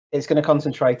it's going to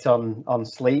concentrate on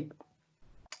sleep,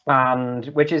 and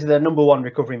which is the #1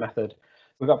 recovery method.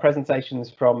 We've got presentations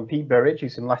from Pete Burridge,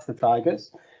 who's from Leicester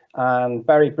Tigers, and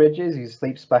Barry Bridges, who's a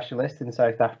sleep specialist in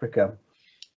South Africa.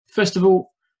 First of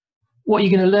all, what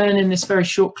you're going to learn in this very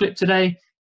short clip today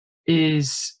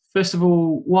is, first of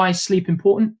all, why is sleep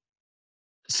important?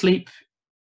 Sleep,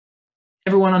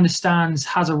 everyone understands,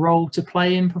 has a role to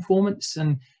play in performance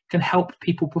and can help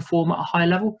people perform at a high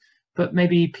level, but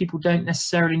maybe people don't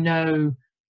necessarily know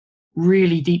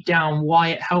really deep down why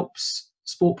it helps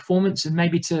sport performance and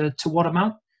maybe to what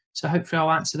amount. So hopefully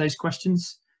I'll answer those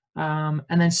questions. And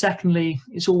then secondly,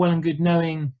 it's all well and good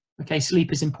knowing, okay,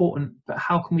 sleep is important, but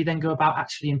how can we then go about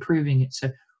actually improving it? So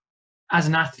as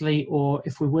an athlete, or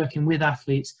if we're working with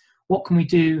athletes, what can we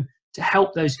do to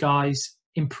help those guys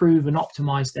improve and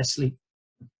optimize their sleep?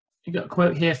 You've got a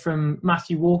quote here from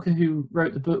Matthew Walker, who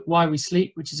wrote the book Why We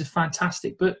Sleep, which is a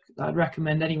fantastic book that I'd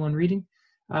recommend anyone reading.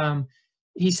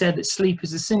 He said that sleep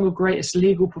is the single greatest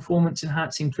legal performance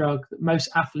enhancing drug that most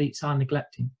athletes are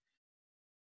neglecting.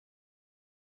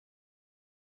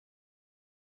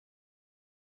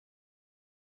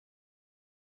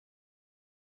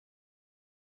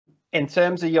 In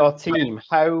terms of your team,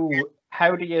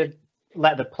 how do you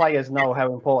let the players know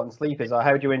how important sleep is, or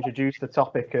how do you introduce the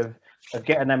topic of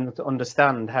getting them to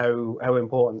understand how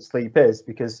important sleep is?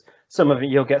 Because some of it,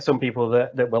 you'll get some people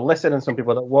that will listen and some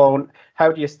people that won't.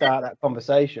 How do you start that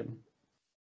conversation?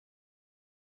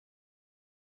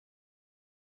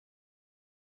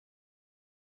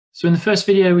 So in the first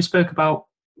video, we spoke about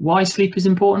why sleep is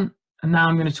important, and now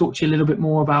I'm going to talk to you a little bit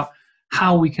more about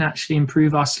how we can actually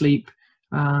improve our sleep,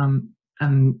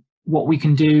 and what we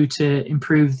can do to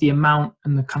improve the amount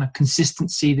and the kind of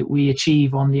consistency that we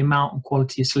achieve on the amount and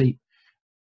quality of sleep.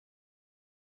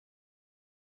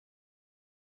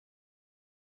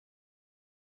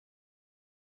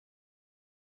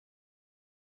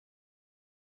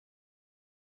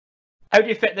 How do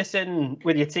you fit this in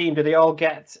with your team? Do they all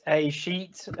get a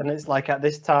sheet and it's like at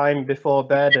this time before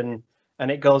bed and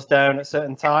it goes down at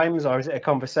certain times, or is it a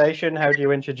conversation? How do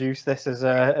you introduce this as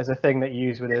a thing that you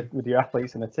use with your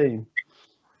athletes in a team?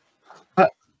 I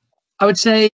would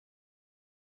say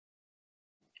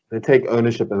they take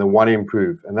ownership and they want to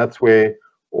improve, and that's where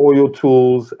all your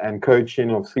tools and coaching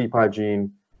of sleep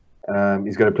hygiene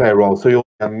is going to play a role. So you'll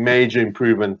have major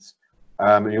improvements,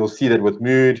 and you'll see that with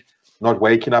mood, not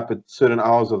waking up at certain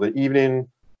hours of the evening,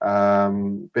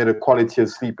 better quality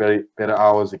of sleep, better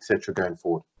hours, etc. going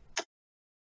forward.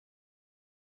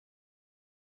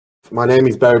 My name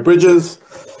is Barry Bridges.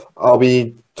 I'll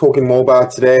be talking more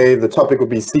about today. The topic will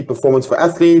be sleep performance for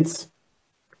athletes.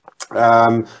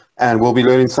 And we'll be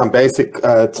learning some basic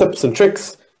tips and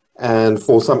tricks, and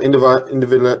for some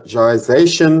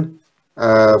individualization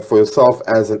for yourself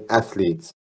as an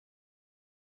athlete.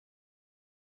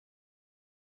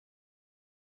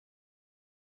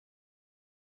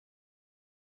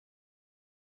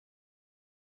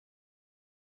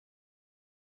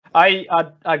 I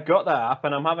got that app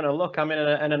and I'm having a look. I'm in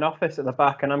an office at the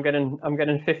back and I'm getting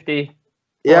 50.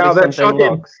 Yeah, that's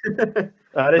shocking.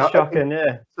 That is shocking,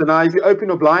 yeah. So now if you open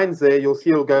your blinds there, you'll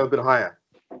see it'll go a bit higher.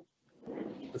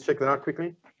 Let's check that out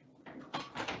quickly.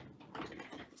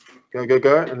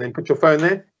 Go, and then put your phone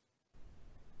there.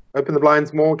 Open the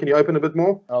blinds more. Can you open a bit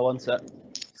more? Oh, one sec.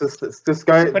 Just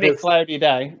go. Pretty cloudy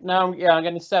day. Now, yeah, I'm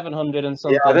getting 700 and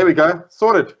something. Yeah, there we go.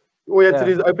 Sorted. All you have to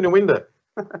do is open a window.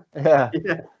 Yeah.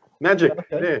 Yeah. Magic.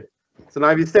 Okay. Yeah. So now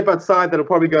if you step outside, that'll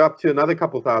probably go up to another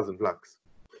couple thousand lux.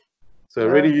 So a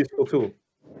really useful tool.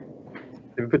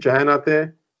 If you put your hand out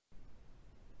there.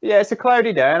 Yeah, it's a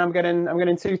cloudy day and I'm getting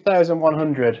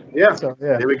 2,100. Yeah. So,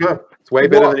 yeah. There we go. It's way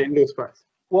better than indoor space.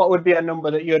 What would be a number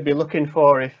that you'd be looking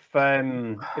for if I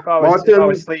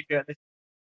was sleeping at this?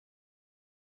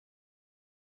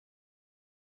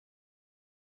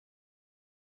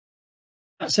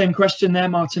 That same question there,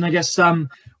 Martin. I guess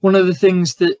one of the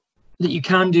things that you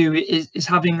can do is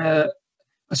having a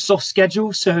soft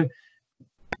schedule. So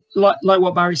like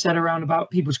what Barry said around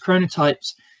about people's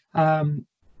chronotypes, on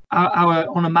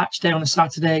a match day on a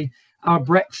Saturday, our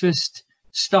breakfast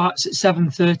starts at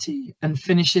 7:30 and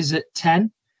finishes at 10.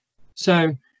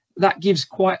 So that gives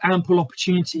quite ample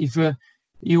opportunity for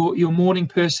your morning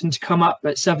person to come up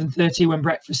at 7:30 when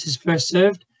breakfast is first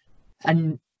served,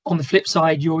 and on the flip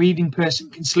side, your evening person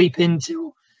can sleep in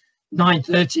till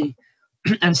 9:30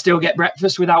 and still get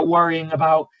breakfast without worrying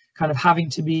about kind of having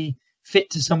to be fit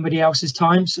to somebody else's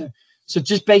time. So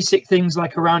just basic things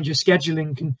like around your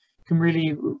scheduling can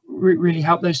really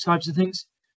help those types of things.